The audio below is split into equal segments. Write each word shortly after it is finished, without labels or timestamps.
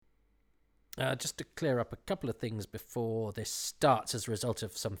Just to clear up a couple of things before this starts, as a result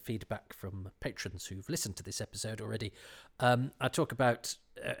of some feedback from patrons who've listened to this episode already. I talk about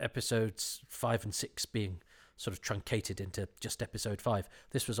episodes 5 and 6 being sort of truncated into just episode 5.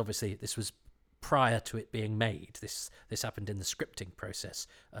 This was prior to it being made. This happened in the scripting process.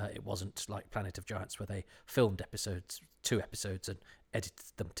 It wasn't like Planet of Giants, where they filmed 2 episodes and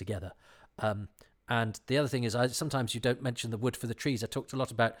edited them together. And the other thing is, sometimes you don't mention the wood for the trees. I talked a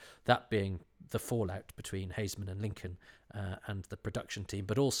lot about that being the fallout between Haseman and Lincoln and the production team,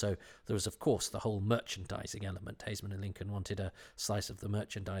 but also there was, of course, the whole merchandising element. Haseman and Lincoln wanted a slice of the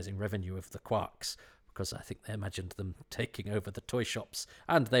merchandising revenue of the Quarks, because I think they imagined them taking over the toy shops,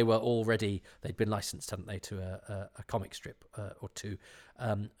 and they'd been licensed, hadn't they, to a comic strip or two,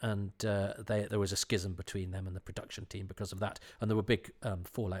 and there was a schism between them and the production team because of that, and there were big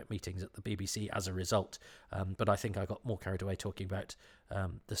fallout meetings at the BBC as a result. But I think I got more carried away talking about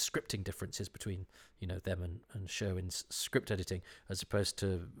the scripting differences between them and Sherwin's script editing, as opposed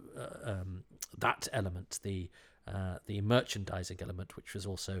to that element, the merchandising element, which was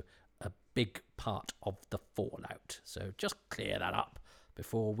also a big part of the fallout. So just clear that up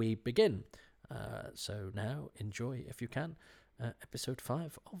before we begin. So now enjoy, if you can, episode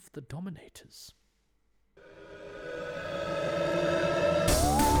 5 of The Dominators.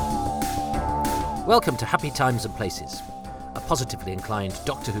 Welcome to Happy Times and Places, a positively inclined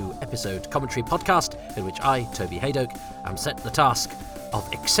Doctor Who episode commentary podcast in which I, Toby Haydock, am set the task of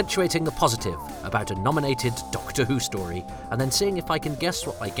accentuating the positive about a nominated Doctor Who story, and then seeing if I can guess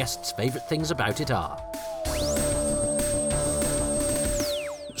what my guests' favourite things about it are.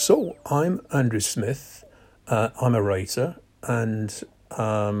 So, I'm Andrew Smith. I'm a writer, and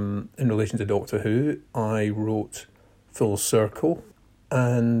in relation to Doctor Who, I wrote Full Circle,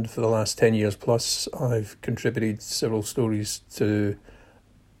 and for the last 10 years plus, I've contributed several stories to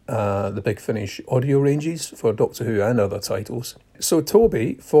the Big Finish audio ranges for Doctor Who and other titles. So,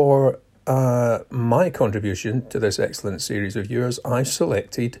 Toby, for my contribution to this excellent series of yours, I've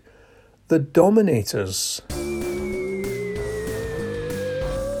selected The Dominators.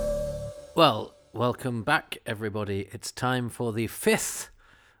 Well, welcome back, everybody. It's time for the 5th,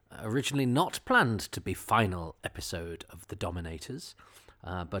 originally not planned to be final episode of The Dominators,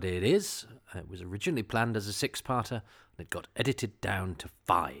 but it is. It was originally planned as a 6-parter, and it got edited down to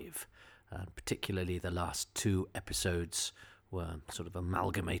 5. Particularly the last 2 episodes were sort of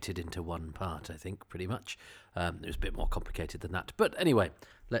amalgamated into one part, I think, pretty much. It was a bit more complicated than that. But anyway,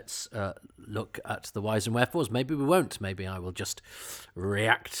 let's look at the whys and wherefores. Maybe we won't. Maybe I will just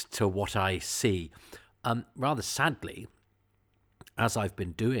react to what I see. Rather sadly, as I've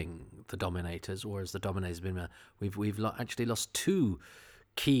been doing The Dominators, or as The Dominators have been, we've actually lost 2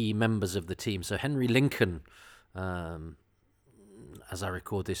 key members of the team. So Henry Lincoln, as I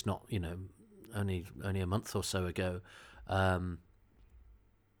record this, not, only a month or so ago, the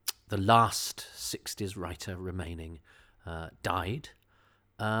last 60s writer remaining died.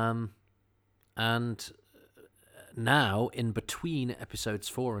 And now, in between episodes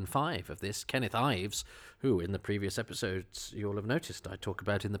 4 and 5 of this, Kenneth Ives, who in the previous episodes you'll have noticed I talk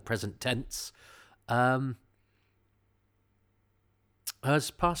about in the present tense, has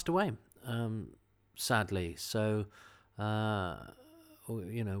passed away, sadly. So,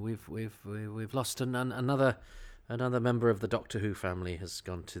 we've lost another member of the Doctor Who family has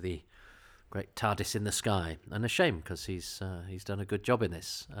gone to the great TARDIS in the sky, and a shame, because he's done a good job in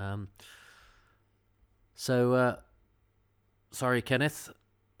this. Sorry, Kenneth.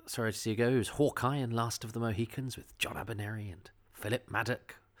 Sorry to see you go. It was Hawkeye and Last of the Mohicans with John Abernethy and Philip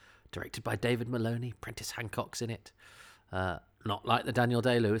Maddock, directed by David Maloney. Prentice Hancock's in it. Not like the Daniel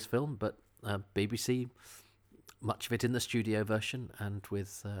Day-Lewis film, but BBC, much of it in the studio version, and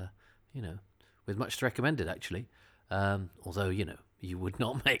with much to recommend it, actually. Although, you would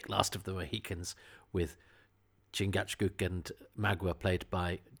not make Last of the Mohicans with Chingachgook and Magua played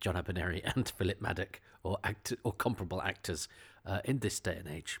by John Abernethy and Philip Maddock, or comparable actors in this day and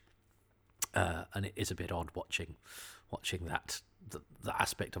age. And it is a bit odd watching that the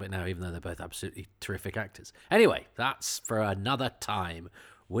aspect of it now, even though they're both absolutely terrific actors. Anyway, that's for another time.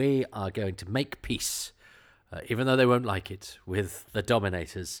 We are going to make peace, even though they won't like it, with The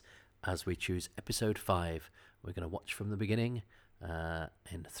Dominators, as we choose episode 5. We're going to watch from the beginning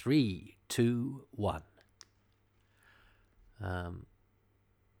in 3, 2, 1.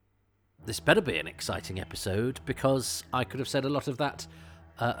 This better be an exciting episode, because I could have said a lot of that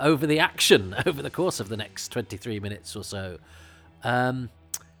over the action over the course of the next 23 minutes or so.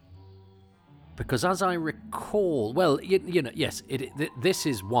 Because as I recall, well, yes, this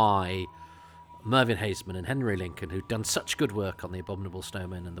is why Mervyn Haseman and Henry Lincoln, who'd done such good work on The Abominable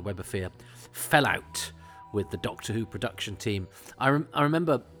Snowmen and The Web of Fear, fell out with the Doctor Who production team. I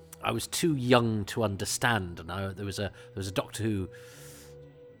remember I was too young to understand, and there was a Doctor Who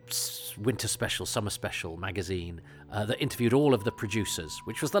winter special, summer special magazine that interviewed all of the producers,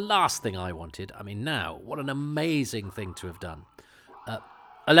 which was the last thing I wanted. I mean, now, what an amazing thing to have done.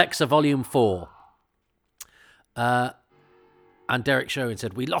 Alexa, Volume 4. And Derek Sherwin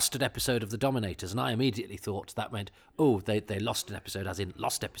said, we lost an episode of The Dominators, and I immediately thought that meant, they lost an episode, as in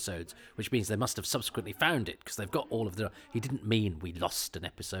lost episodes, which means they must have subsequently found it, because they've got all of the... He didn't mean we lost an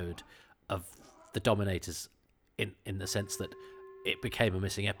episode of The Dominators in the sense that it became a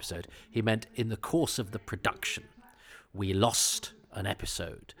missing episode. He meant in the course of the production, we lost an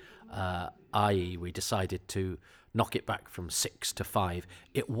episode, i.e. we decided to knock it back from 6 to 5.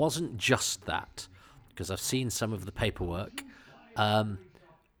 It wasn't just that, because I've seen some of the paperwork.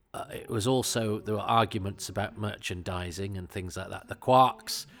 It was also, there were arguments about merchandising and things like that. The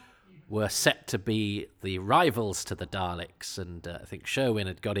Quarks were set to be the rivals to the Daleks, and I think Sherwin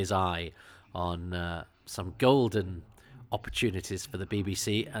had got his eye on some golden opportunities for the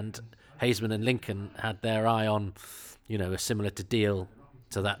BBC, and Haseman and Lincoln had their eye on, a similar deal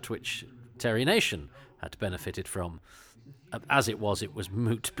to that which Terry Nation had benefited from. As it was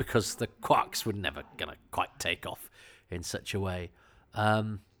moot, because the Quarks were never going to quite take off in such a way.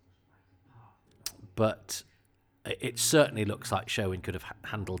 But it certainly looks like Sherwin could have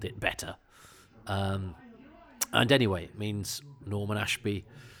handled it better. And anyway, it means Norman Ashby,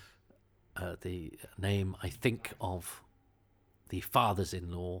 the name, I think, of the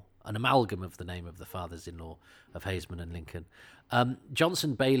fathers-in-law, an amalgam of the name of the fathers-in-law of Haseman and Lincoln.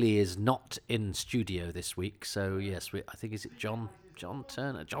 Johnson Bailey is not in studio this week, so yes, I think is it John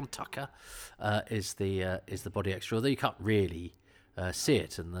Tucker is the body extra. Although you can't really see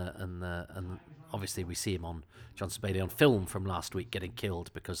it, and obviously we see him on Johnson Bailey on film from last week getting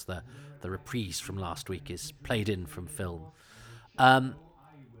killed, because the reprise from last week is played in from film. And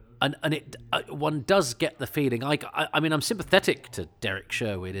it one does get the feeling. I mean, I'm sympathetic to Derek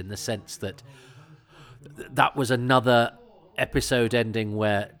Sherwin in the sense that that was another episode ending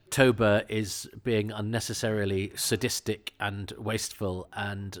where Toba is being unnecessarily sadistic and wasteful,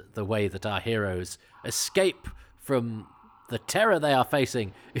 and the way that our heroes escape from the terror they are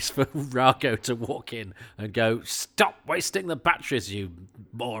facing is for Rago to walk in and go, "Stop wasting the batteries, you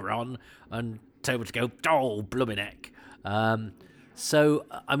moron," and Toba to go, "Oh, bloomin' heck." So,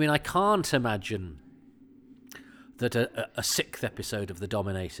 I mean, I can't imagine that a sixth episode of The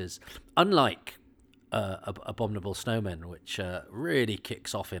Dominators, unlike Abominable Snowmen, which really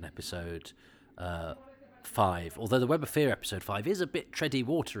kicks off in episode 5, although the Web of Fear episode 5 is a bit tready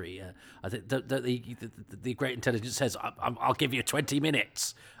watery. I think the Great Intelligence says, I'll give you 20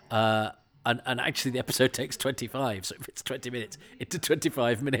 minutes. And actually the episode takes 25, so if it's 20 minutes, it's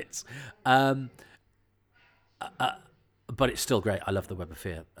 25 minutes. But it's still great. I love the Web of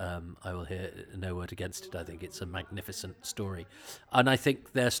Fear. I will hear no word against it. I think it's a magnificent story. And I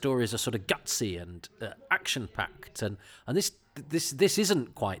think their stories are sort of gutsy and action-packed. And this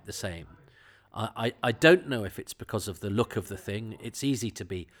isn't quite the same. I don't know if it's because of the look of the thing. It's easy to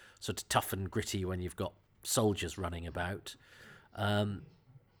be sort of tough and gritty when you've got soldiers running about. That's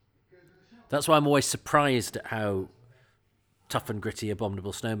why I'm always surprised at how tough and gritty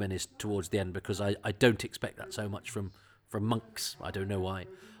Abominable Snowmen is towards the end, because I don't expect that so much from monks. I don't know why.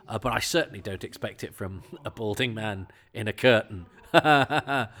 But I certainly don't expect it from a balding man in a curtain,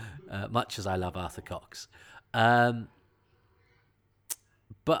 much as I love Arthur Cox.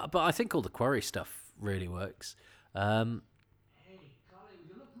 But I think all the Quarry stuff really works. But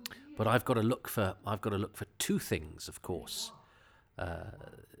I've got to look for two things, of course.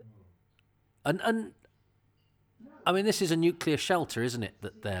 And I mean, this is a nuclear shelter, isn't it?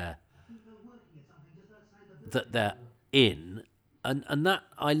 That they're in, and that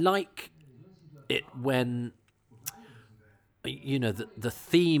I like it when the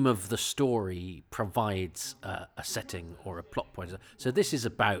theme of the story provides a setting or a plot point. So this is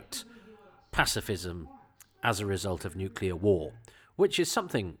about pacifism as a result of nuclear war, which is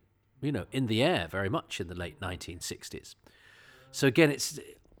something in the air very much in the late 1960s. So again,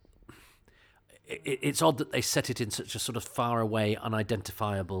 it's odd that they set it in such a sort of far away,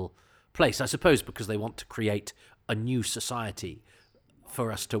 unidentifiable place. I suppose because they want to create a new society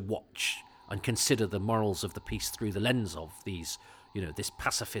for us to watch and consider the morals of the piece through the lens of these, this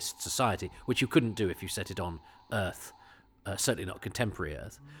pacifist society, which you couldn't do if you set it on Earth, certainly not contemporary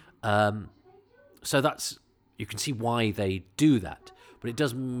Earth. So you can see why they do that, but it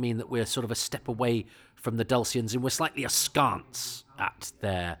does mean that we're sort of a step away from the Dulcians, and we're slightly askance at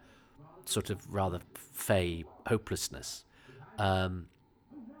their sort of rather fey hopelessness.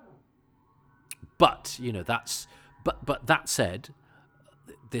 But that said,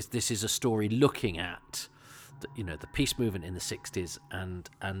 this is a story looking at the peace movement in the 60s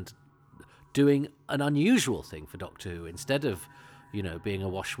and doing an unusual thing for Doctor Who. Instead of being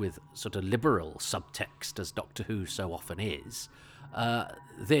awash with sort of liberal subtext as Doctor Who so often is,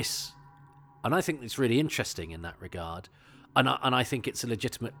 this, and I think it's really interesting in that regard, and I think it's a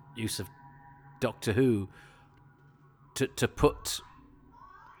legitimate use of Doctor Who to put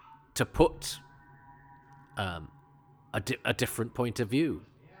a different point of view.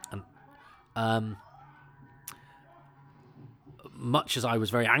 And much as I was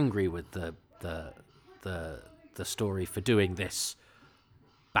very angry with the story for doing this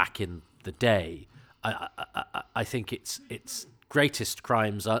back in the day, I think its greatest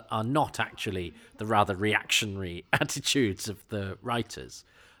crimes are not actually the rather reactionary attitudes of the writers,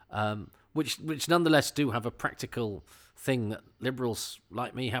 which nonetheless do have a practical thing that liberals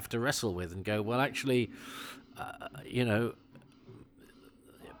like me have to wrestle with and go, well, actually,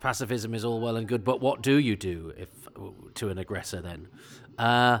 pacifism is all well and good, but what do you do to an aggressor then?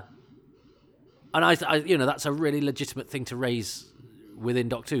 And I that's a really legitimate thing to raise within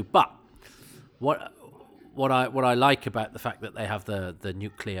Doctor Who. But what I like about the fact that they have the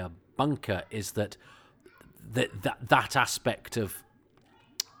nuclear bunker is that aspect of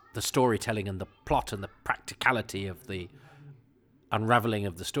the storytelling and the plot and the practicality of the unraveling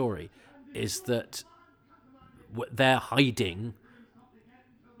of the story is that they're hiding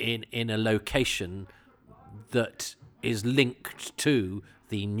in a location that is linked to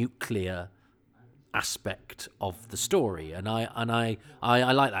the nuclear aspect of the story, and I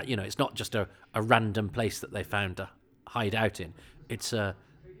like that. It's not just a random place that they found to hide out in. It's a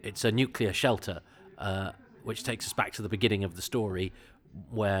nuclear shelter, which takes us back to the beginning of the story,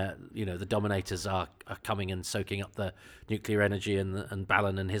 where the Dominators are coming and soaking up the nuclear energy, and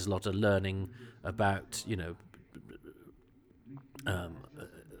Balan and his lot are learning about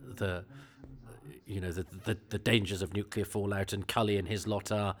the dangers of nuclear fallout, and Cully and his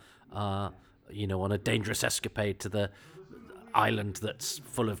lot are on a dangerous escapade to the island that's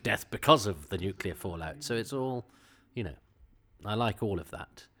full of death because of the nuclear fallout. So it's all, I like all of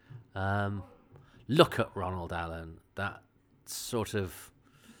that. Look at Ronald Allen, that sort of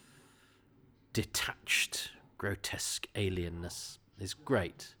detached, grotesque alienness is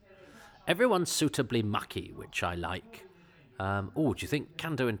great. Everyone's suitably mucky, which I like. Do you think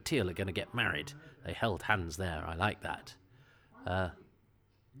Kando and Teal are going to get married? They held hands there. I like that.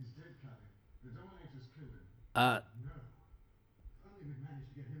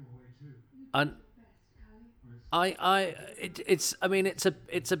 And it's a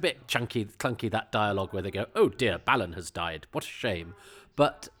bit clunky, that dialogue where they go, "Oh dear, Balan has died. What a shame."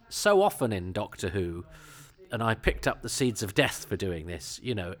 But so often in Doctor Who, and I picked up the seeds of death for doing this.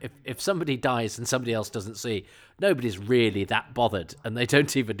 If somebody dies and somebody else doesn't see, nobody's really that bothered, and they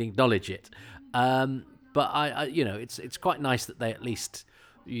don't even acknowledge it. But it's quite nice that they at least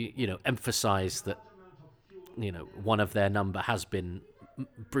emphasise that one of their number has been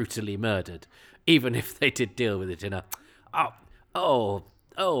brutally murdered, even if they did deal with it in a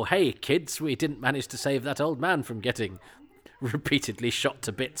hey kids, we didn't manage to save that old man from getting repeatedly shot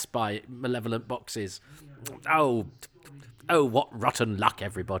to bits by malevolent boxes. Oh, what rotten luck,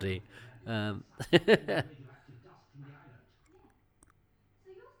 everybody. I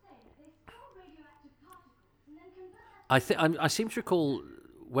seem to recall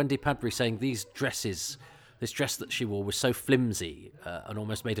Wendy Padbury saying this dress that she wore was so flimsy and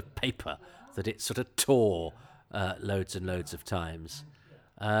almost made of paper that it sort of tore loads and loads of times.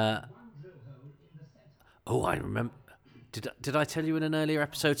 I remember. Did I tell you in an earlier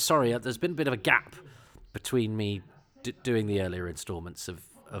episode? Sorry, there's been a bit of a gap between me doing the earlier instalments of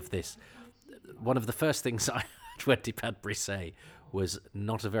this. One of the first things I heard Wendy Padbury say was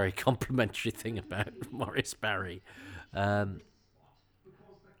not a very complimentary thing about Maurice Barry. And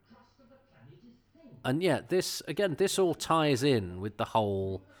yeah, this all ties in with the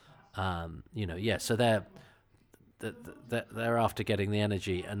whole, so they're after getting the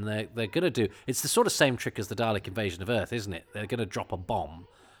energy, and they're going to do, it's the sort of same trick as the Dalek invasion of Earth, isn't it? They're going to drop a bomb,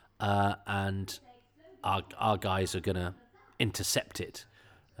 and our guys are going to intercept it.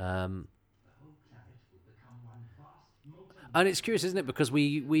 And it's curious, isn't it? Because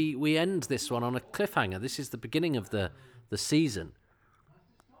we end this one on a cliffhanger. This is the beginning of the season.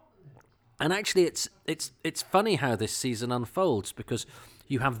 And actually, it's funny how this season unfolds, because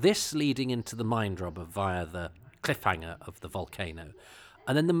you have this leading into the mind robber via the cliffhanger of the volcano,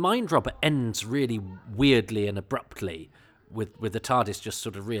 and then the mind robber ends really weirdly and abruptly with the TARDIS just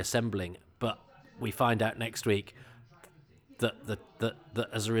sort of reassembling, but we find out next week that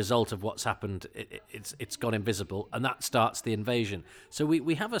as a result of what's happened, it's gone invisible, and that starts the invasion. So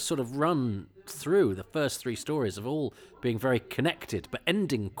we have a sort of run through the first three stories of all being very connected, but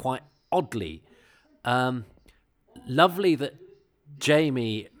ending quite oddly. Lovely that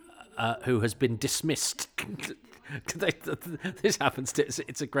Jamie, who has been dismissed. This happens to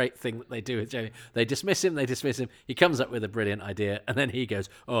it's a great thing that they do with Jamie. They dismiss him. He comes up with a brilliant idea, and then he goes,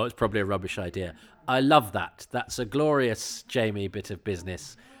 "Oh, it's probably a rubbish idea." I love that. That's a glorious Jamie bit of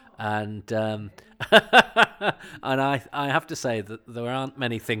business, and and I have to say that there aren't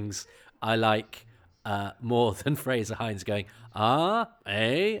many things I like more than Fraser Hines going,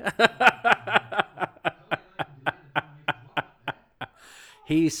 eh?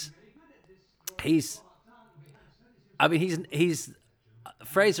 He's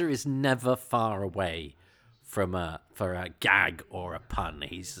Fraser is never far away from for a gag or a pun.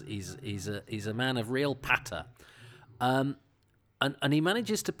 He's a man of real patter, and he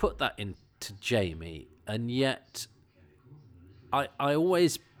manages to put that into Jamie, and yet I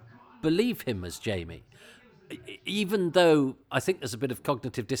always believe him as Jamie, even though I think there's a bit of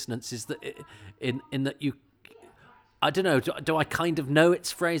cognitive dissonance. Is that in that you. I don't know. Do I kind of know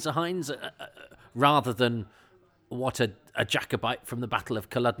it's Fraser Hines rather than what a Jacobite from the Battle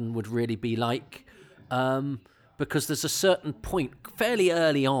of Culloden would really be like? Because there's a certain point fairly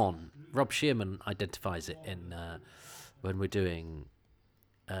early on. Rob Shearman identifies it in when we're doing.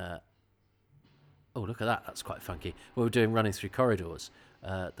 Oh, look at that! That's quite funky. When we're doing Running Through Corridors,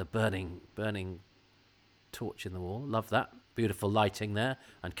 the burning torch in the wall. Love that. Beautiful lighting there,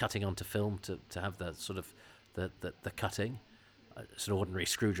 and cutting onto film to have the sort of. The cutting. It's an ordinary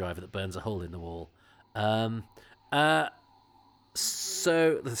screwdriver that burns a hole in the wall.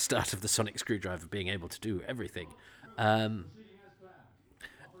 So the start of the sonic screwdriver being able to do everything. I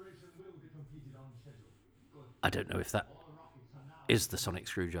don't know if that is the sonic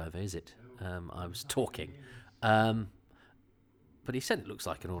screwdriver, is it? I was talking. But he said it looks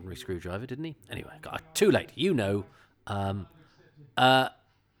like an ordinary screwdriver, didn't he? Anyway, too late. You know.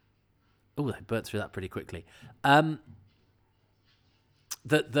 Oh, they burnt through that pretty quickly.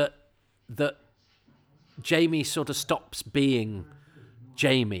 That Jamie sort of stops being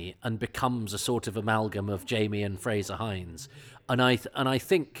Jamie and becomes a sort of amalgam of Jamie and Fraser Hines, and I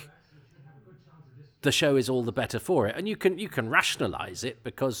think the show is all the better for it. And you can rationalise it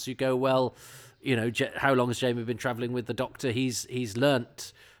because you go, well, you know, how long has Jamie been travelling with the Doctor? He's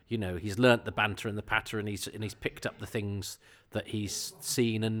learnt. You know, he's learnt the banter and the patter, and he's picked up the things that he's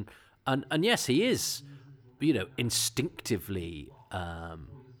seen, and yes, he is, you know, instinctively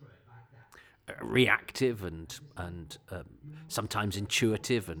reactive and sometimes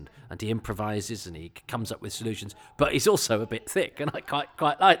intuitive, and he improvises and he comes up with solutions. But he's also a bit thick, and I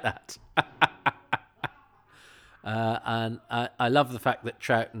quite like that. And I love the fact that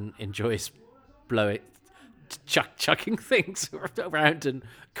Troughton enjoys chucking things around and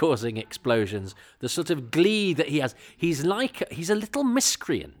causing explosions. The sort of glee that he has. He's a little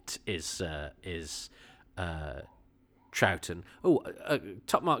miscreant. Is Troughton.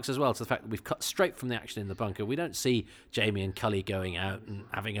 Top marks as well to the fact that we've cut straight from the action in the bunker. We don't see Jamie and Cully going out and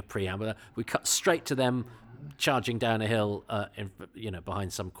having a preamble. We cut straight to them charging down a hill,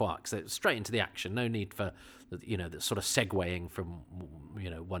 behind some quarks. So straight into the action. No need for, the sort of segueing from,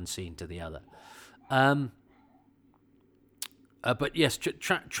 one scene to the other. But yes,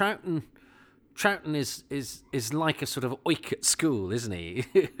 Troughton is like a sort of oik at school, isn't he?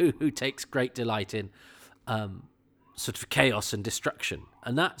 who takes great delight in sort of chaos and destruction,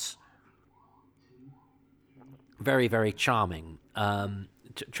 and that's very, very charming.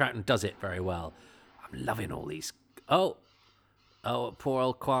 Troughton does it very well. I'm loving all these. Oh, poor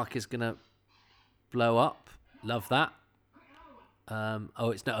old Quark is gonna blow up. Love that.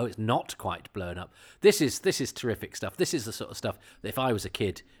 It's not quite blown up. This is terrific stuff. This is the sort of stuff that if I was a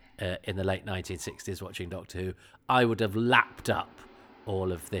kid in the late 1960s watching Doctor Who, I would have lapped up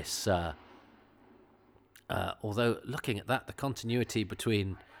all of this. Although looking at that, the continuity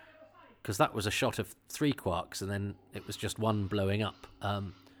between, because that was a shot of 3 quarks and then it was just one blowing up.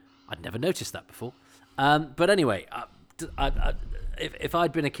 I'd never noticed that before. But anyway, if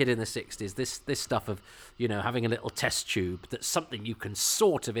I'd been a kid in the 60s, this stuff of, having a little test tube that's something you can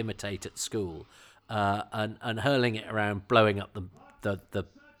sort of imitate at school, and hurling it around, blowing up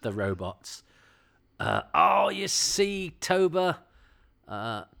the robots. You see, Toba,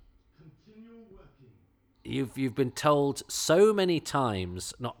 you've been told so many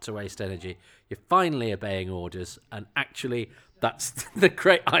times not to waste energy. You're finally obeying orders, and actually, that's the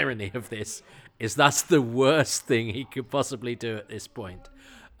great irony of this. is that's the worst thing he could possibly do at this point.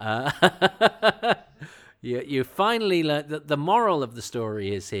 You finally learn that the moral of the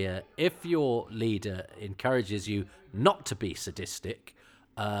story is here: if your leader encourages you not to be sadistic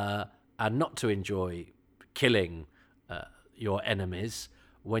and not to enjoy killing your enemies,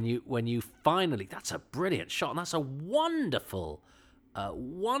 when you finally, that's a brilliant shot, and that's a wonderful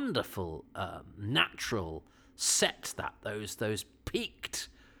natural set, that those peaked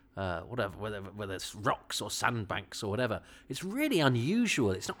whether it's rocks or sandbanks or whatever. It's really unusual.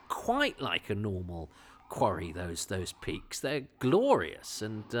 It's not quite like a normal quarry, those peaks. They're glorious,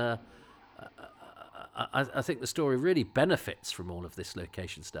 and I think the story really benefits from all of this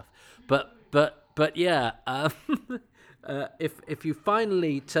location stuff. But yeah, if you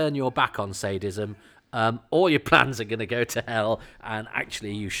finally turn your back on sadism, all your plans are going to go to hell, and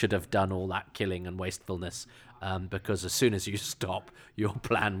actually you should have done all that killing and wastefulness, because as soon as you stop, your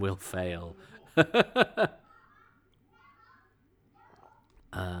plan will fail.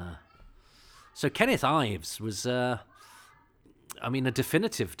 So Kenneth Ives was, a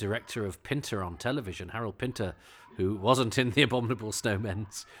definitive director of Pinter on television. Harold Pinter, who wasn't in The Abominable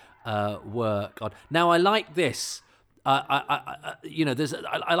Snowmen's work. Now, I like this.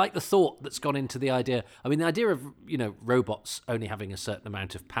 I like the thought that's gone into the idea. I mean, the idea of, robots only having a certain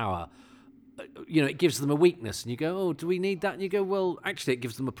amount of power, it gives them a weakness, and you go, oh, do we need that? And you go, well, actually, it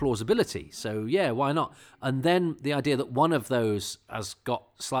gives them a plausibility. So, yeah, why not? And then the idea that one of those has got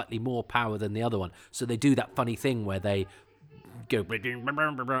slightly more power than the other one. So they do that funny thing where they go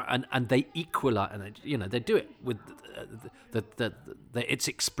and they equalize, and they do it with it's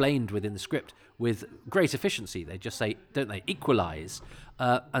explained within the script with great efficiency. They just say, don't they, equalize,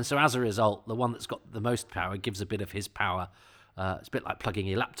 and so as a result, the one that's got the most power gives a bit of his power. It's a bit like plugging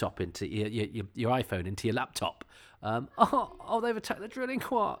your laptop into your iPhone into your laptop. They've attacked the drilling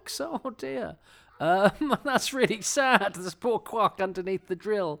quarks. Oh dear, that's really sad. There's poor quark underneath the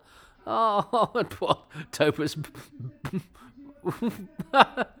drill. Oh, and poor Topus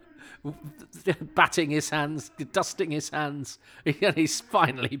batting his hands, dusting his hands. He's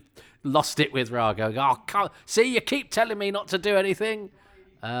finally lost it with Ra, going, oh, see, you keep telling me not to do anything.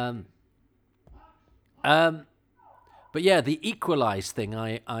 But yeah, the equalize thing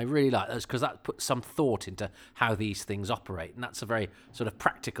I really like. That's because that puts some thought into how these things operate, and that's a very sort of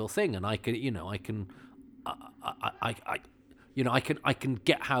practical thing. And I can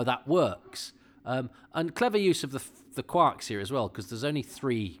get how that works. And clever use of the quarks here as well, because there's only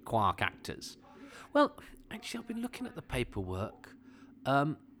 3 quark actors. Well, actually, I've been looking at the paperwork.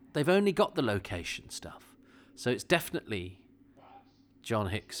 They've only got the location stuff, so it's definitely John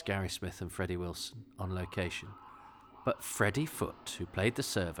Hicks, Gary Smith, and Freddie Wilson on location. But Freddie Foote, who played the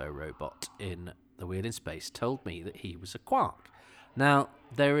servo robot in The Wheel in Space, told me that he was a quark. Now,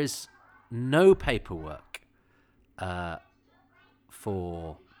 there is no paperwork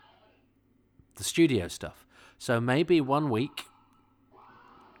for the studio stuff. So maybe one week,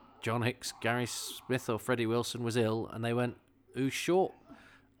 John Hicks, Gary Smith, or Freddie Wilson was ill, and they went, who's short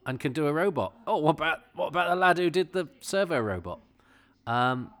and can do a robot? Oh, what about the lad who did the servo robot?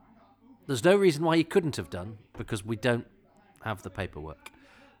 There's no reason why he couldn't have done, because we don't have the paperwork.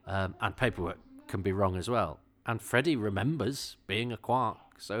 And paperwork can be wrong as well. And Freddie remembers being a quark,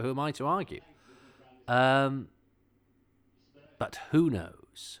 so who am I to argue? But who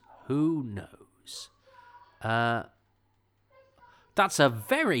knows? Who knows? That's a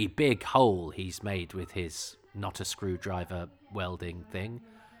very big hole he's made with his not a screwdriver welding thing.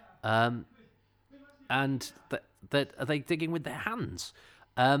 And that are they digging with their hands?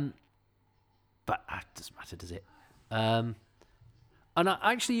 But it doesn't matter, does it? And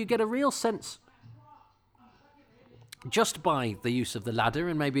actually, you get a real sense just by the use of the ladder,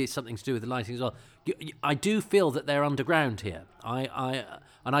 and maybe it's something to do with the lighting as well. I do feel that they're underground here.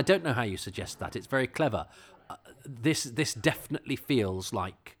 And I don't know how you suggest that. It's very clever. This definitely feels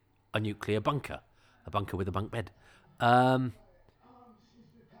like a nuclear bunker, a bunker with a bunk bed. And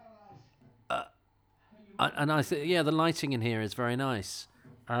I think, yeah, the lighting in here is very nice.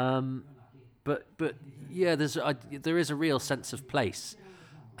 But yeah, there is a real sense of place.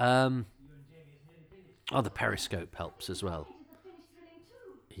 The periscope helps as well.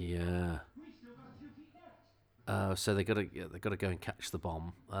 Yeah. So they got to go and catch the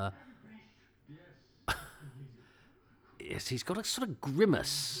bomb. Yes, he's got a sort of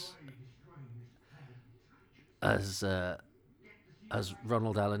grimace as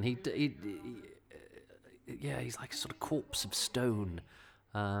Ronald Allen. He he's like a sort of corpse of stone.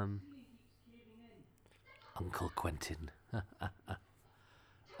 Uncle Quentin.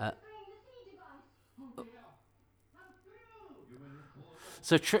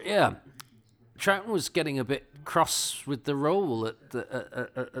 Troughton was getting a bit cross with the role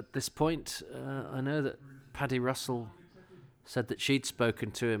at this point. I know that Paddy Russell said that she'd spoken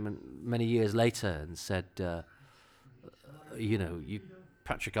to him many years later and said,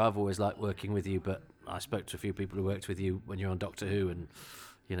 Patrick, I've always liked working with you, but I spoke to a few people who worked with you when you were on Doctor Who, and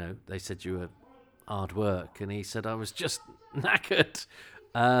they said you were hard work, and he said I was just knackered,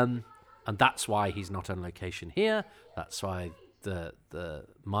 and that's why he's not on location here. That's why the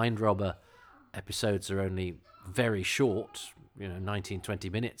Mind Robber episodes are only very short, 19, 20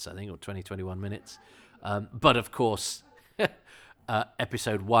 minutes, I think, or 20, 21 minutes. But of course,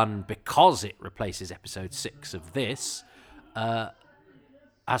 episode 1, because it replaces episode 6 of this,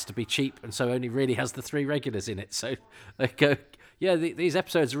 has to be cheap, and so only really has the 3 regulars in it. So they go, yeah, these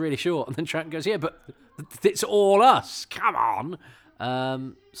episodes are really short, and then Troughton goes, yeah, but it's all us. Come on.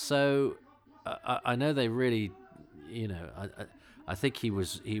 So I know they really, I think he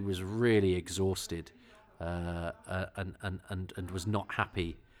was really exhausted, and was not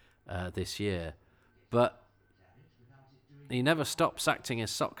happy this year, but he never stops acting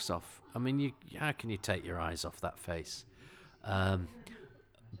his socks off. I mean, how can you take your eyes off that face?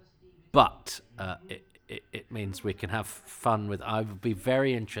 But it means we can have fun with. I would be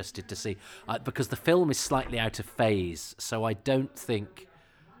very interested to see, because the film is slightly out of phase, so I don't think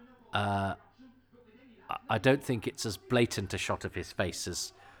it's as blatant a shot of his face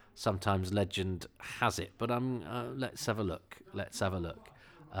as sometimes legend has it. But let's have a look.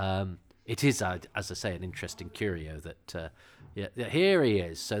 It is, as I say, an interesting curio that here he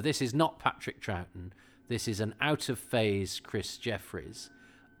is. So this is not Patrick Troughton. This is an out of phase Chris Jeffries.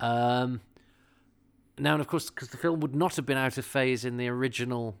 Now, and of course, because the film would not have been out of phase in the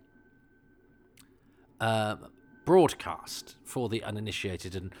original broadcast for the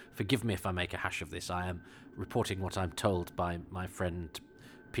uninitiated, and forgive me if I make a hash of this, I am reporting what I'm told by my friend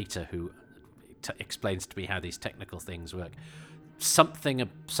Peter, who explains to me how these technical things work. Something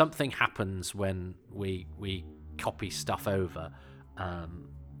happens when we copy stuff over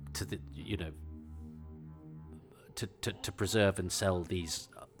to the to preserve and sell these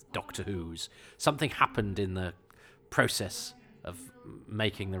Doctor Who's. Something happened in the process of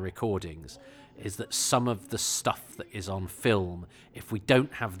making the recordings, is that some of the stuff that is on film, if we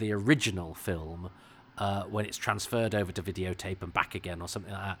don't have the original film, when it's transferred over to videotape and back again or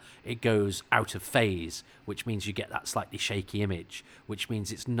something like that, it goes out of phase, which means you get that slightly shaky image, which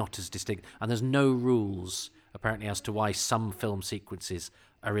means it's not as distinct. And there's no rules, apparently, as to why some film sequences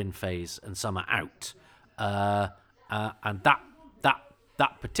are in phase and some are out. And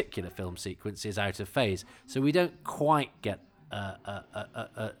that particular film sequence is out of phase. So we don't quite get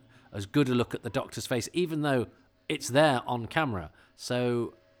as good a look at the Doctor's face, even though it's there on camera.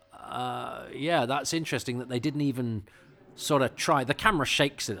 So, that's interesting that they didn't even sort of try. The camera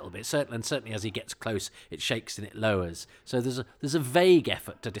shakes a little bit, certainly as he gets close, it shakes and it lowers. So there's a vague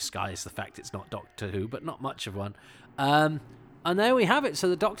effort to disguise the fact it's not Doctor Who, but not much of one. And there we have it. So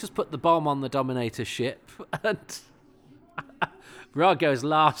the Doctor's put the bomb on the Dominator ship, and Rago's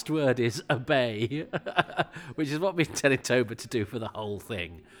last word is obey, which is what we've been telling Toba to do for the whole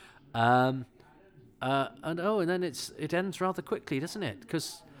thing. And then it ends rather quickly, doesn't it?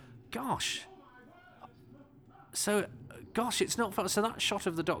 Because, it's not fun. So that shot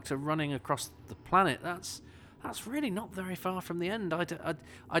of the Doctor running across the planet, that's really not very far from the end.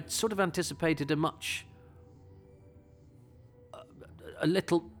 I'd sort of anticipated a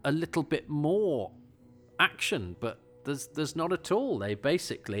little bit more action, but there's not at all. They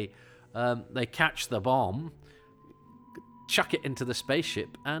basically they catch the bomb, chuck it into the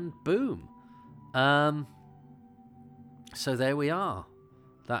spaceship, and boom. So there we are.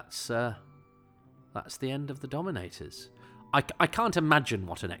 That's the end of the Dominators. I can't imagine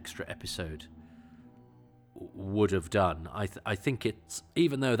what an extra episode would have done. I think it's,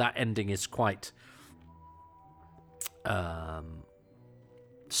 even though that ending is quite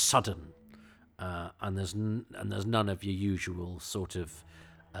sudden, and there's none of your usual sort of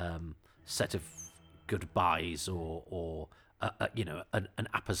set of goodbyes or an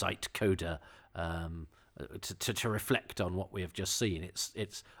apposite coda to reflect on what we have just seen. It's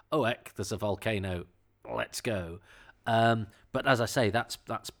there's a volcano, let's go. But as I say, that's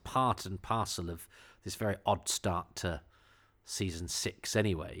part and parcel of this very odd start to season 6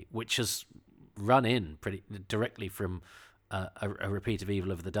 anyway, which has run in pretty directly from a repeat of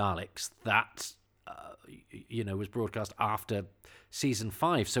Evil of the Daleks that was broadcast after season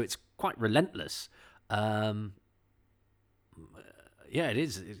 5, so it's quite relentless. It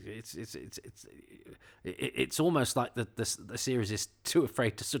is. It's almost like the series is too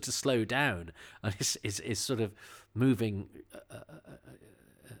afraid to sort of slow down, and is sort of moving,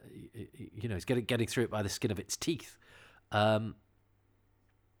 it's getting through it by the skin of its teeth.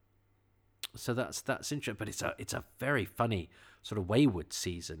 So that's interesting, but it's a very funny sort of wayward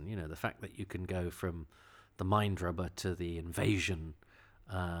season. The fact that you can go from the Mind Rubber to the Invasion,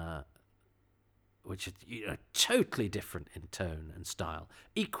 which are totally different in tone and style,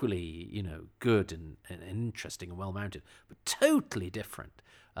 equally good and interesting and well mounted, but totally different.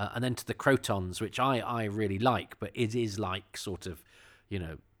 And then to the Crotons, which I really like, but it is like sort of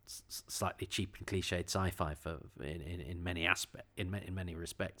slightly cheap and cliched sci-fi in many many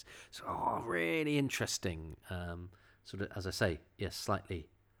respects. So really interesting. Sort of, as I say, yes, slightly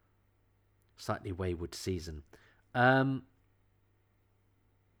wayward season. But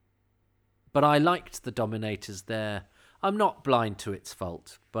I liked the Dominators there. I'm not blind to its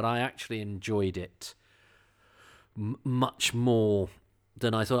fault, but I actually enjoyed it much more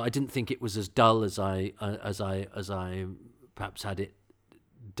than I thought. I didn't think it was as dull as I perhaps had it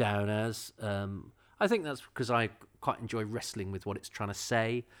down as. I think that's because I quite enjoy wrestling with what it's trying to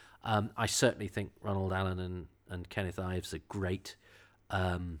say. I certainly think Ronald Allen and Kenneth Ives are great.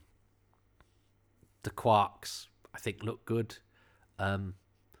 The Quarks, I think, look good.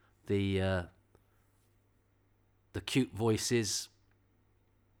 The cute voices,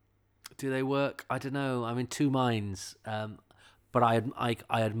 do they work? I don't know. I'm in two minds. But I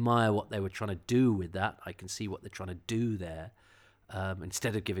admire what they were trying to do with that. I can see what they're trying to do there.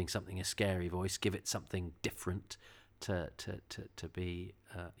 Instead of giving something a scary voice, give it something different to be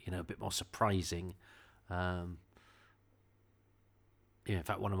a bit more surprising. In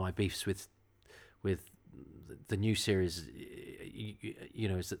fact, one of my beefs with the new series,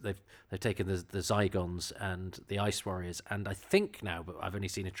 is that they've taken the Zygons and the Ice Warriors, and I think now, but I've only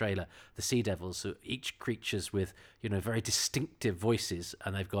seen a trailer, the Sea Devils, so each creatures with very distinctive voices,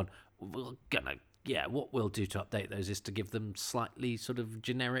 and they've gone, what we'll do to update those is to give them slightly sort of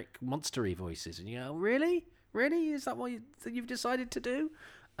generic monstery voices, and really, is that what you've decided to do?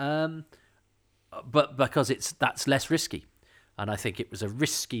 But because that's less risky. And I think it was a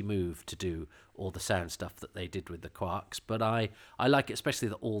risky move to do all the sound stuff that they did with the Quarks. But I like it, especially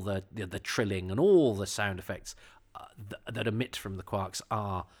that all the trilling and all the sound effects that emit from the Quarks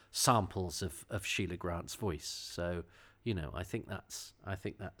are samples of Sheila Grant's voice. So I think that's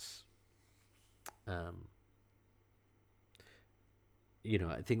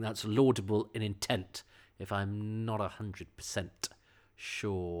laudable in intent. If I'm not 100%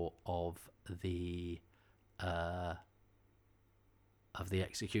 sure of the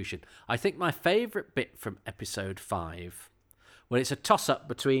execution. I think my favourite bit from episode 5, when it's a toss-up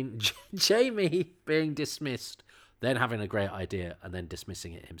between Jamie being dismissed, then having a great idea, and then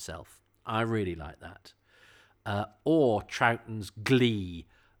dismissing it himself. I really like that. Or Troughton's glee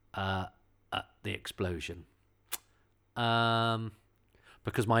at the explosion. Because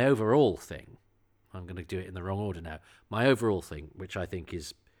my overall thing, I'm going to do it in the wrong order now, my overall thing, which I think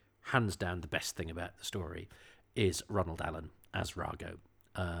is hands down the best thing about the story, is Ronald Allen as Rago.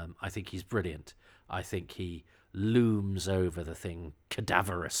 I think he's brilliant. I think he looms over the thing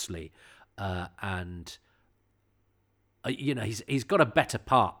cadaverously, and he's got a better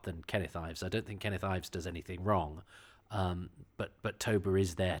part than Kenneth Ives. I don't think Kenneth Ives does anything wrong, but Tober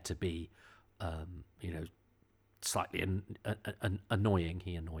is there to be, slightly annoying.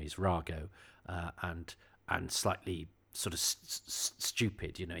 He annoys Rago, and slightly sort of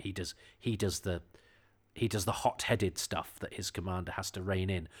stupid. He does the hot-headed stuff that his commander has to rein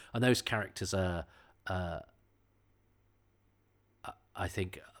in, and those characters are, I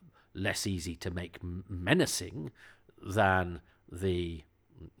think, less easy to make menacing than the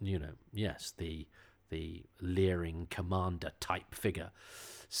leering commander type figure.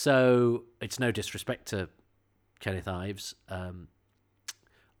 So it's no disrespect to Kenneth Ives, and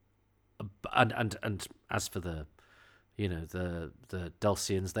as for the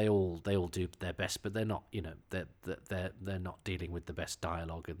Dulcians, they all do their best, but they're not they're not dealing with the best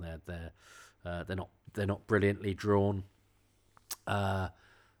dialogue, and they're not brilliantly drawn.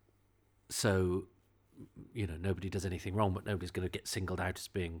 So nobody does anything wrong, but nobody's going to get singled out as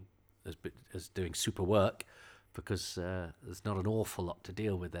doing super work, because there's not an awful lot to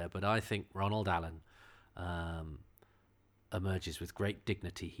deal with there. But I think Ronald Allen emerges with great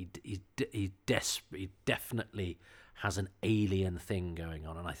dignity. He definitely has an alien thing going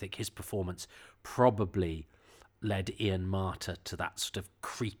on, and I think his performance probably led Ian Marter to that sort of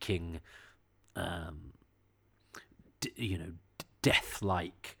creaking,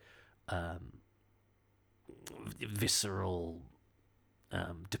 death-like, visceral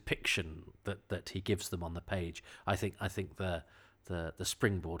depiction that he gives them on the page. I think the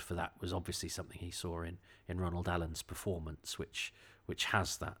springboard for that was obviously something he saw in Ronald Allen's performance, which which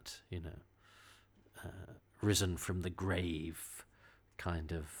has that, risen from the grave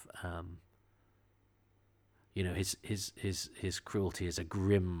kind of, his cruelty is a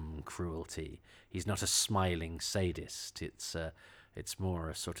grim cruelty. He's not a smiling sadist. It's more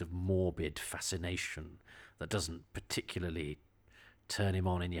a sort of morbid fascination that doesn't particularly turn him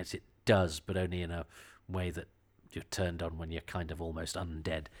on, and yet it does, but only in a way that you're turned on when you're kind of almost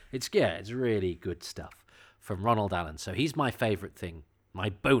undead. It's really good stuff from Ronald Allen. So he's my favourite thing, my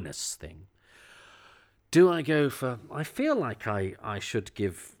bonus thing. Do I go for... I feel like I should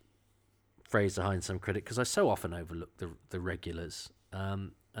give Fraser Hines some credit, because I so often overlook the regulars.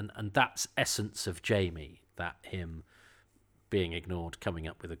 And that's essence of Jamie, that him being ignored, coming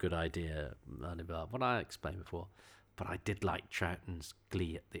up with a good idea, what I explained before. But I did like Troughton's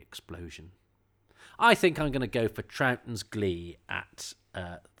glee at the explosion. I think I'm going to go for Troughton's glee at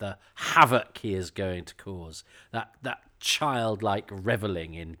the havoc he is going to cause. That childlike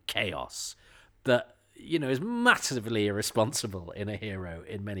revelling in chaos that, is massively irresponsible in a hero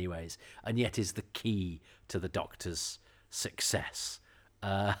in many ways, and yet is the key to the Doctor's success.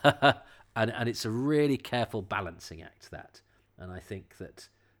 And it's a really careful balancing act, that. And I think that,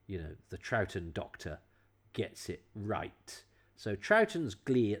 the Troughton Doctor gets it right. So Troughton's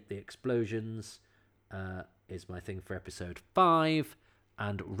glee at the explosions is my thing for episode 5,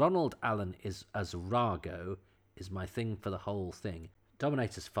 and Ronald Allen is as Rago is my thing for the whole thing.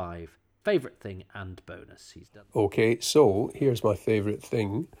 Dominators 5, favourite thing and bonus he's done. Okay, so here's my favourite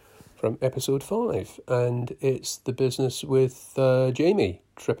thing from episode 5, and it's the business with Jamie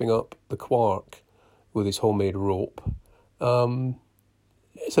tripping up the Quark with his homemade rope.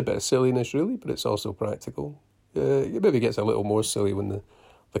 It's a bit of silliness, really, but it's also practical. It maybe gets a little more silly when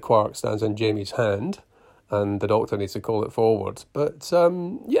the Quark stands in Jamie's hand and the Doctor needs to call it forward. But,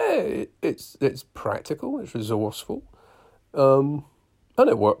 it's practical, it's resourceful, and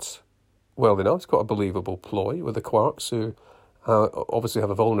it works well enough. It's got a believable ploy with the Quarks, who obviously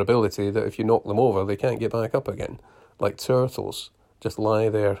have a vulnerability that if you knock them over, they can't get back up again. Like turtles, just lie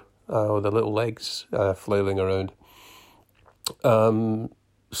there with their little legs flailing around.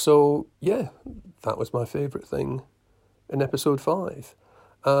 So, yeah, that was my favourite thing in episode 5.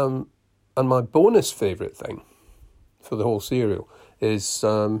 And my bonus favourite thing for the whole serial is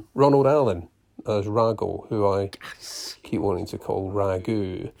Ronald Allen as Rago, who I keep wanting to call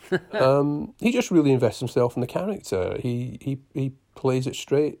Ragu. He just really invests himself in the character. He plays it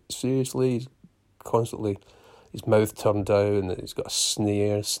straight, seriously. He's constantly, his mouth turned down, he's got a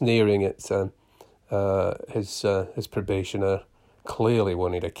sneering at his probationer, clearly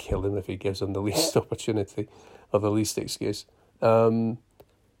wanting to kill him if he gives him the least opportunity or the least excuse. And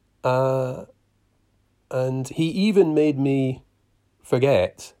he even made me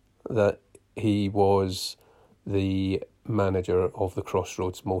forget that he was the manager of the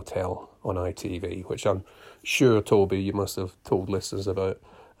Crossroads Motel on ITV, which I'm sure, Toby, you must have told listeners about.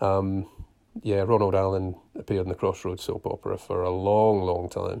 Ronald Allen appeared in the Crossroads soap opera for a long, long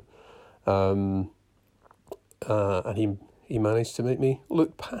time. And he managed to make me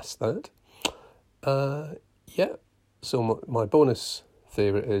look past that. So my bonus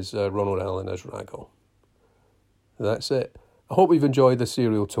favourite is Ronald Allen as Rago. That's it. I hope you've enjoyed the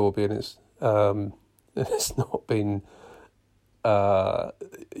serial, Toby, and it's not been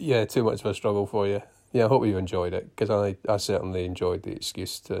too much of a struggle for you. Yeah, I hope you've enjoyed it, because I certainly enjoyed the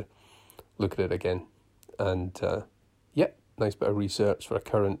excuse to look at it again. And nice bit of research for a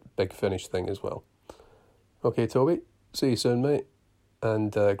current Big Finish thing as well. Okay, Toby, see you soon, mate.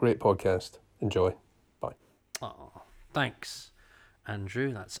 And great podcast. Enjoy. Bye. Oh, thanks,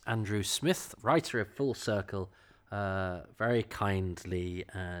 Andrew. That's Andrew Smith, writer of Full Circle, very kindly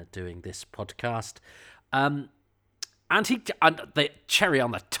doing this podcast. And the cherry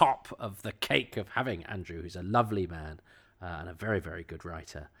on the top of the cake of having Andrew, who's a lovely man and a very, very good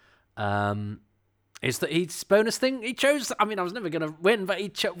writer, is that his bonus thing he chose. I mean, I was never going to win, but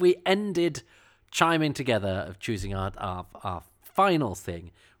we ended chiming together of choosing our final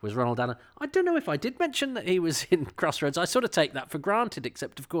thing was Ronald Allen. I don't know if I did mention that he was in Crossroads. I sort of take that for granted,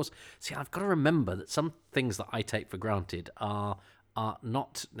 except, of course, I've got to remember that some things that I take for granted are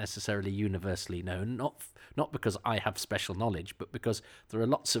not necessarily universally known, not because I have special knowledge, but because there are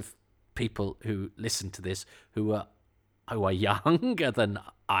lots of people who listen to this who are younger than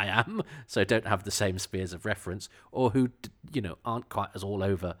I am, so don't have the same spheres of reference, or who aren't quite as all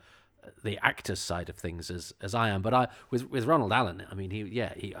over the actor's side of things as I am. But with Ronald Allen, I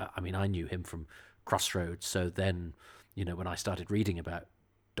mean, I knew him from Crossroads. So then, when I started reading about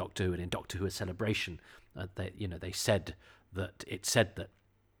Doctor Who and in Doctor Who: A Celebration, they said that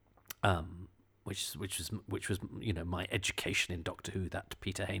which was my education in Doctor Who, that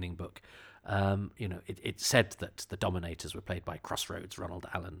Peter Haining book. It said that the Dominators were played by Crossroads, Ronald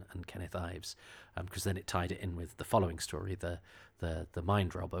Allen and Kenneth Ives, because then it tied it in with the following story, the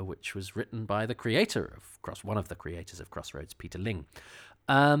Mind Robber, which was written by the creator of one of the creators of Crossroads, Peter Ling,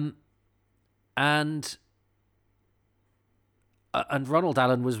 and Ronald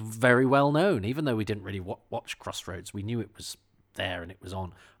Allen was very well known, even though we didn't really watch Crossroads. We knew it was there and it was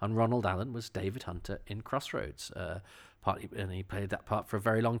on. And Ronald Allen was David Hunter in Crossroads, partly, and he played that part for a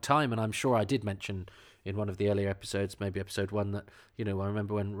very long time. And I'm sure I did mention in one of the earlier episodes, maybe episode 1, that I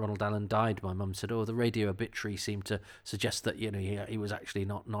remember when Ronald Allen died, my mum said, "Oh, the radio obituary seemed to suggest that he was actually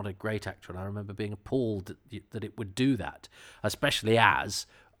not a great actor." And I remember being appalled that it would do that, especially as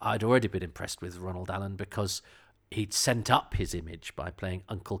I'd already been impressed with Ronald Allen because he'd sent up his image by playing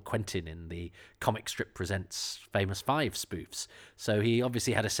Uncle Quentin in the Comic Strip Presents Famous Five spoofs. So he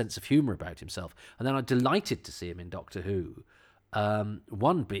obviously had a sense of humour about himself. And then I'm delighted to see him in Doctor Who. That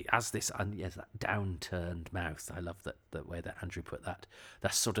downturned mouth. I love the way that Andrew put that.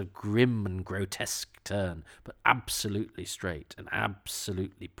 That sort of grim and grotesque turn, but absolutely straight and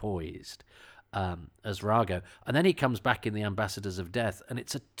absolutely poised. As Rago, and then he comes back in the Ambassadors of Death, and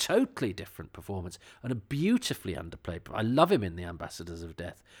it's a totally different performance and a beautifully underplayed. I love him in the Ambassadors of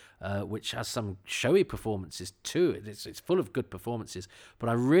Death, which has some showy performances too. It's full of good performances, but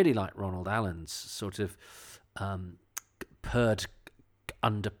I really like Ronald Allen's sort of purred,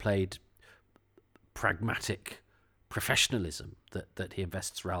 underplayed, pragmatic professionalism that he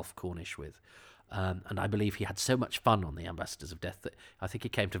invests Ralph Cornish with. And I believe he had so much fun on the Ambassadors of Death that I think he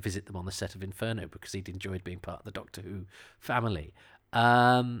came to visit them on the set of Inferno because he'd enjoyed being part of the Doctor Who family.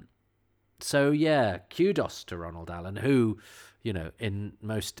 So yeah, kudos to Ronald Allen, who, in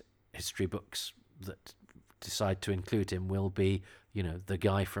most history books that decide to include him will be, the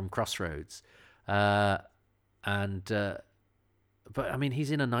guy from Crossroads. But I mean,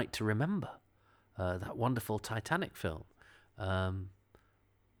 he's in A Night to Remember, that wonderful Titanic film.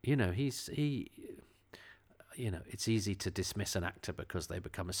 It's easy to dismiss an actor because they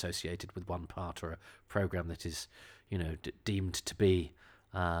become associated with one part or a program that is, deemed to be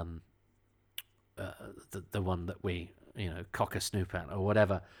the one that we, cock a snoop at or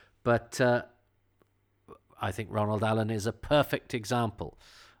whatever. But I think Ronald Allen is a perfect example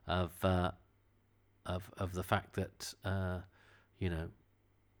of the fact that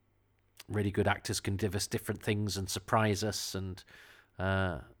really good actors can give us different things and surprise us, and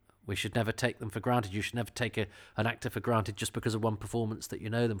we should never take them for granted. You should never take an actor for granted just because of one performance that you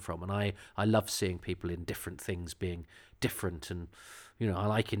know them from. And I love seeing people in different things being different. And, I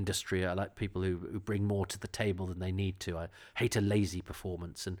like industry. I like people who bring more to the table than they need to. I hate a lazy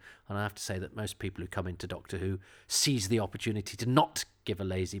performance. And I have to say that most people who come into Doctor Who seize the opportunity to not give a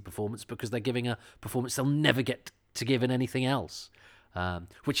lazy performance because they're giving a performance they'll never get to give in anything else.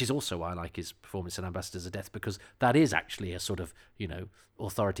 Which is also why I like his performance in Ambassadors of Death, because that is actually a sort of,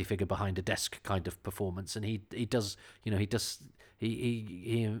 authority figure behind a desk kind of performance, and he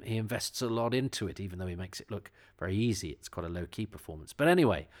invests a lot into it, even though he makes it look very easy. It's quite a low key performance. But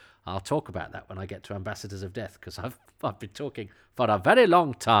anyway, I'll talk about that when I get to Ambassadors of Death, because I've been talking for a very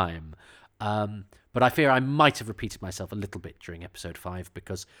long time. But I fear I might have repeated myself a little bit during episode 5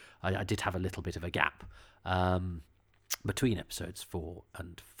 because I did have a little bit of a gap. Between episodes 4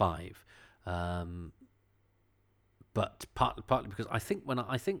 and 5, but partly because I think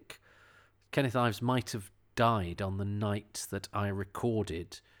Kenneth Ives might have died on the night that I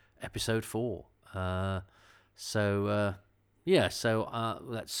recorded episode 4. So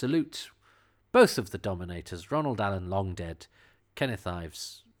let's salute both of the Dominators, Ronald Allen, long dead, Kenneth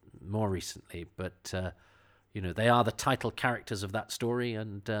Ives, more recently, but they are the title characters of that story,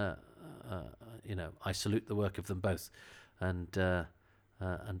 and I salute the work of them both, and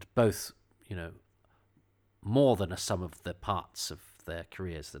both, more than a sum of the parts of their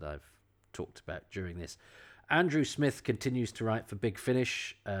careers that I've talked about during this. Andrew Smith continues to write for Big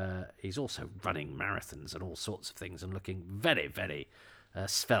Finish. He's also running marathons and all sorts of things and looking very, very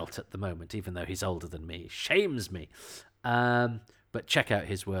svelte at the moment, even though he's older than me. Shames me. But check out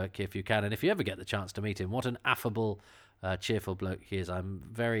his work if you can, and if you ever get the chance to meet him, what an affable, cheerful bloke he is. I'm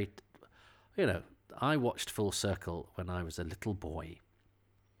very... I watched Full Circle when I was a little boy,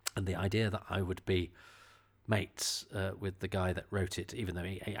 and the idea that I would be mates with the guy that wrote it, even though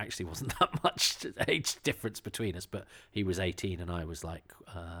he actually wasn't that much age difference between us, but he was 18 and I was like,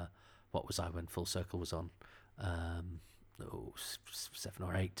 what was I when Full Circle was on? 7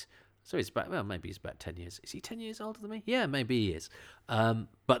 or 8. So maybe he's about 10 years. Is he 10 years older than me? Yeah, maybe he is.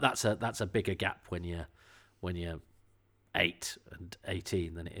 But that's a bigger gap when you're 8 and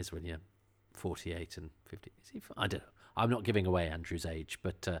 18 than it is when you're 48 and 50. Is he? I don't know. I'm not giving away Andrew's age,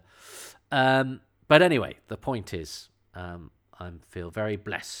 but anyway, the point is, I feel very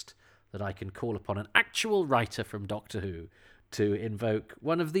blessed that I can call upon an actual writer from Doctor Who to invoke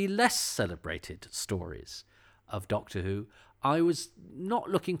one of the less celebrated stories of Doctor Who. I was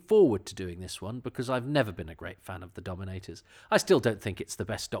not looking forward to doing this one because I've never been a great fan of the Dominators. I still don't think it's the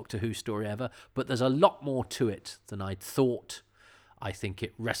best Doctor Who story ever, but there's a lot more to it than I'd thought. I think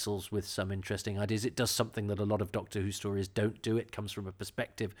it wrestles with some interesting ideas. It does something that a lot of Doctor Who stories don't do. It comes from a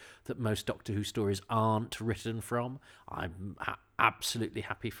perspective that most Doctor Who stories aren't written from. I'm absolutely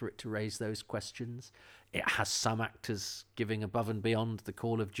happy for it to raise those questions. It has some actors giving above and beyond the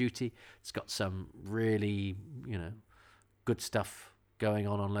call of duty. It's got some really, good stuff going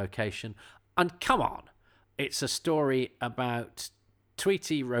on location. And come on, it's a story about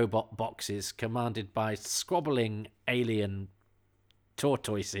Tweety robot boxes commanded by squabbling alien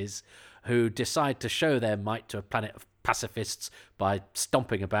tortoises who decide to show their might to a planet of pacifists by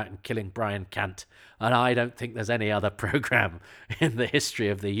stomping about and killing Brian Cant. And I don't think there's any other program in the history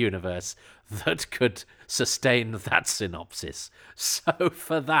of the universe that could sustain that synopsis. So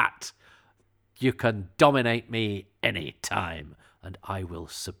for that, you can dominate me any time, and I will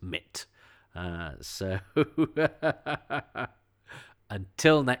submit. So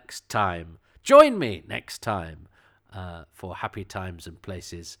until next time, join me next time for Happy Times and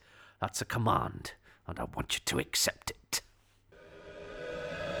Places. That's a command, and I want you to accept it.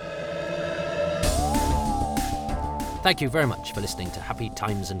 Thank you very much for listening to Happy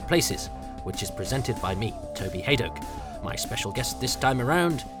Times and Places, which is presented by me, Toby Haydock. My special guest this time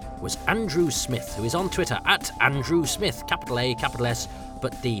around was Andrew Smith, who is on Twitter at Andrew Smith, capital A, capital S,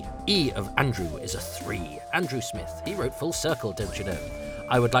 but the E of Andrew is a 3. Andrew Smith. He wrote Full Circle, don't you know?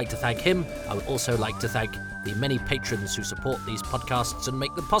 I would like to thank him. I would also like to thank the many patrons who support these podcasts and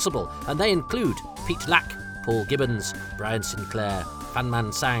make them possible, and they include Pete Lack, Paul Gibbons, Brian Sinclair,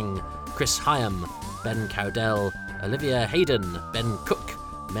 Fanman Sang, Chris Hyam, Ben Cowdell, Olivia Hayden, Ben Cook,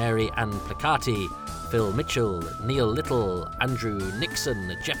 Mary Ann Placati, Phil Mitchell, Neil Little, Andrew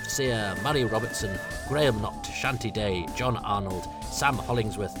Nixon, Jeff Sear, Murray Robertson, Graham Knott, Shanty Day, John Arnold, Sam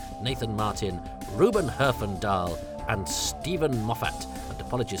Hollingsworth, Nathan Martin, Ruben Herfindahl, and Stephen Moffat. And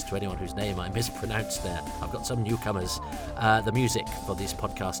apologies to anyone whose name I mispronounced there. I've got some newcomers. The music for this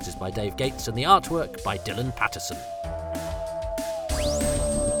podcast is by Dave Gates and the artwork by Dylan Patterson.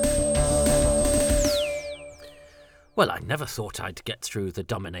 Well, I never thought I'd get through the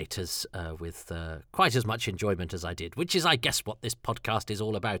Dominators with quite as much enjoyment as I did, which is, I guess, what this podcast is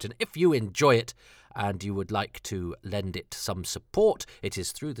all about. And if you enjoy it and you would like to lend it some support, it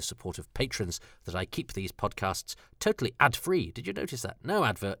is through the support of patrons that I keep these podcasts totally ad-free. Did you notice that? No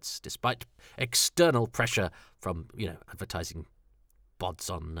adverts, despite external pressure from, advertising bods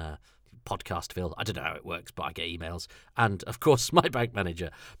on Podcastville. I don't know how it works, but I get emails. And, of course, my bank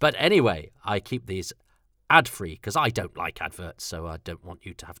manager. But anyway, I keep these ad-free because I don't like adverts, so I don't want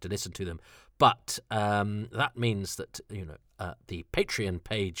you to have to listen to them. But that means that the Patreon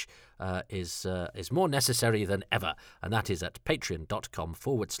page is more necessary than ever, and that is at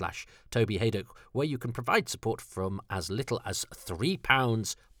patreon.com/Toby Haydock, where you can provide support from as little as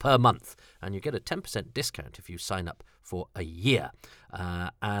 £3 per month, and you get a 10% discount if you sign up for a year,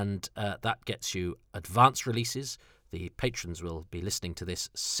 and that gets you advance releases. The patrons will be listening to this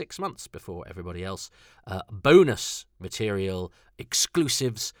 6 months before everybody else. Bonus material,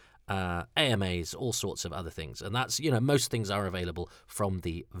 exclusives, AMAs, all sorts of other things. And that's, most things are available from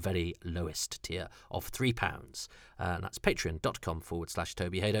the very lowest tier of £3. And that's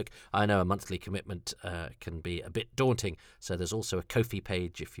patreon.com/Toby Haydock. I know a monthly commitment can be a bit daunting. So there's also a Ko-fi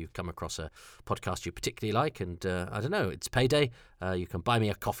page if you come across a podcast you particularly like. And I don't know, it's payday. You can buy me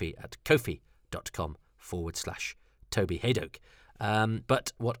a coffee at kofi.com/Toby Haydock.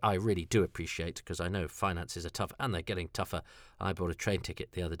 But what I really do appreciate, because I know finances are tough and they're getting tougher, I bought a train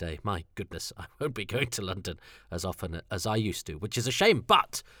ticket the other day. My goodness, I won't be going to London as often as I used to, which is a shame.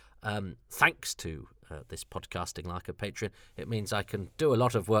 But thanks to this podcasting like a patron, it means I can do a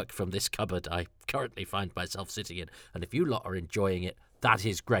lot of work from this cupboard I currently find myself sitting in. And if you lot are enjoying it, that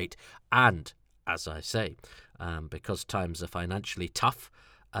is great. And as I say, because times are financially tough,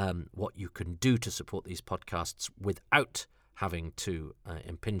 what you can do to support these podcasts without having to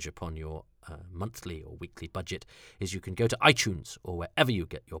impinge upon your monthly or weekly budget is you can go to iTunes or wherever you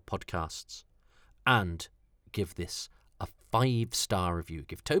get your podcasts and give this a 5-star review.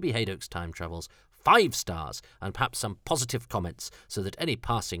 Give Toby Haydock's Time Travels 5 stars and perhaps some positive comments so that any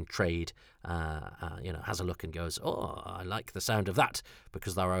passing trade has a look and goes, oh, I like the sound of that,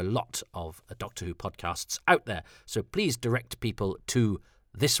 because there are a lot of Doctor Who podcasts out there. So please direct people to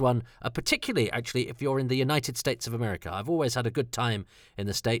this one, particularly, actually, if you're in the United States of America. I've always had a good time in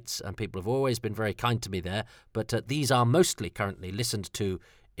the States, and people have always been very kind to me there, but these are mostly currently listened to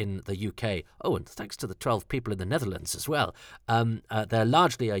in the UK. Oh, and thanks to the 12 people in the Netherlands as well. They're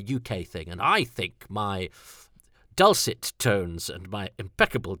largely a UK thing, and I think my dulcet tones and my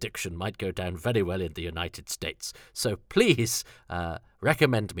impeccable diction might go down very well in the United States. So please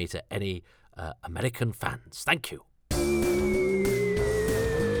recommend me to any American fans. Thank you.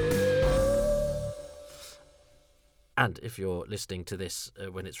 And if you're listening to this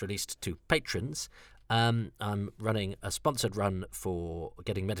when it's released to patrons, I'm running a sponsored run for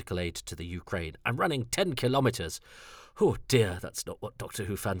getting medical aid to the Ukraine. I'm running 10 kilometres. Oh dear, that's not what Doctor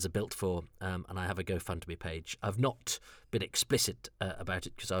Who fans are built for. And I have a GoFundMe page. I've not been explicit about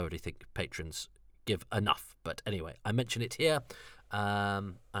it because I already think patrons give enough. But anyway, I mention it here.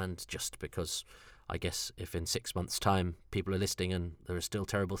 And just because I guess if in 6 months' time people are listening and there are still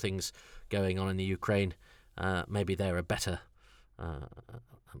terrible things going on in the Ukraine, maybe they're a better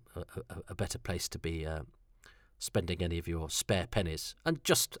place to be spending any of your spare pennies. And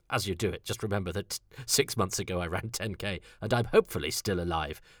just as you do it, just remember that 6 months ago I ran 10k, and I'm hopefully still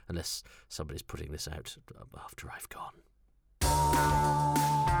alive, unless somebody's putting this out after I've gone.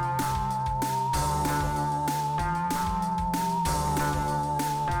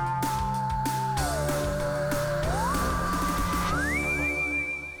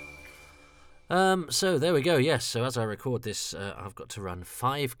 So there we go, yes. So as I record this, I've got to run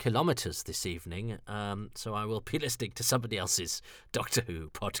 5 kilometres this evening. So I will be listening to somebody else's Doctor Who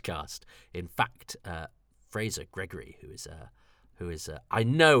podcast. In fact, Fraser Gregory, who is I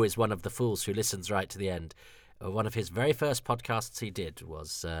know is one of the fools who listens right to the end. One of his very first podcasts he did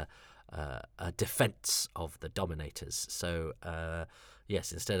was a defence of the Dominators. So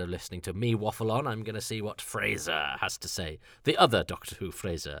yes, instead of listening to me waffle on, I'm going to see what Fraser has to say. The other Doctor Who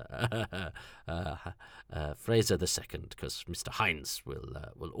Fraser, Fraser the Second, because Mr. Hines will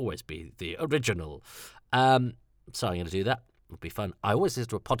always be the original. So I'm going to do that. It'll be fun. I always listen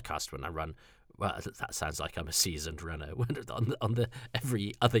to a podcast when I run. Well, that sounds like I'm a seasoned runner. On the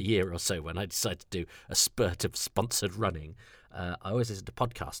every other year or so, when I decide to do a spurt of sponsored running, I always listen to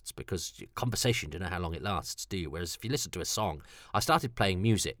podcasts because conversation, do you know how long it lasts, do you? Whereas if you listen to a song, I started playing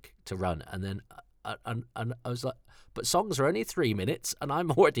music to run, and then and I was like, but songs are only 3 minutes, and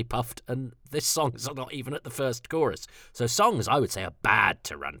I'm already puffed, and this song's not even at the first chorus. So songs, I would say, are bad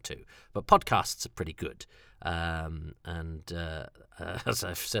to run to, but podcasts are pretty good. As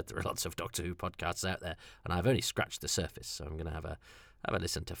I've said, there are lots of Doctor Who podcasts out there, and I've only scratched the surface, so I'm going to have a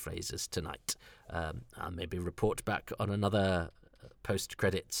listen to Fraser's tonight. I'll maybe report back on another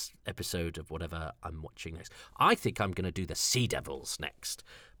post-credits episode of whatever I'm watching next. I think I'm going to do the Sea Devils next,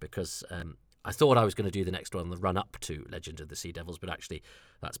 because I thought I was going to do the next one, the run-up to Legend of the Sea Devils, but actually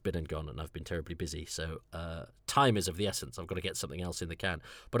that's been and gone, and I've been terribly busy, so time is of the essence. I've got to get something else in the can.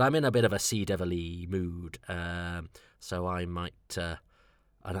 But I'm in a bit of a Sea Devil-y mood, so I might...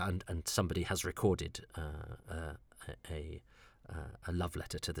 and somebody has recorded a love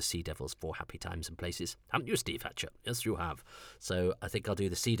letter to the Sea Devils for Happy Times and Places. Haven't you, Steve Hatcher? Yes, you have. So I think I'll do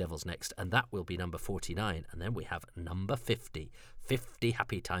the Sea Devils next, and that will be number 49. And then we have number 50. 50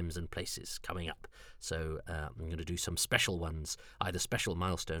 Happy Times and Places coming up. So I'm going to do some special ones, either special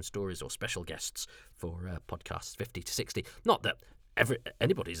milestone stories or special guests for podcasts 50 to 60. Not that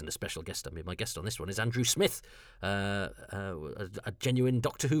anybody isn't a special guest. I mean, my guest on this one is Andrew Smith, a genuine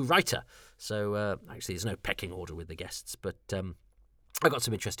Doctor Who writer. So actually, there's no pecking order with the guests, but I've got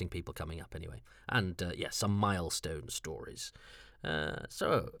some interesting people coming up anyway, and some milestone stories.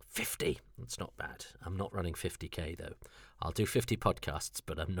 So 50, that's not bad. I'm not running 50k though. I'll do 50 podcasts,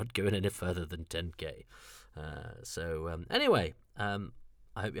 but I'm not going any further than 10k. Anyway, I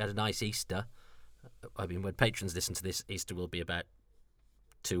hope you had a nice Easter. I mean, when patrons listen to this, Easter will be about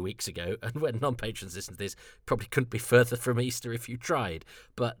 2 weeks ago, and when non-patrons listen to this, probably couldn't be further from Easter if you tried.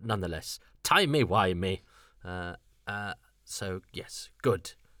 But nonetheless, timey-wimey. So yes,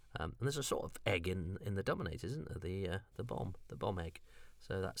 good. And there's a sort of egg in the Dominator, isn't there? The bomb egg.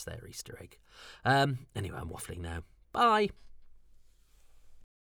 So that's their Easter egg. Anyway, I'm waffling now. Bye.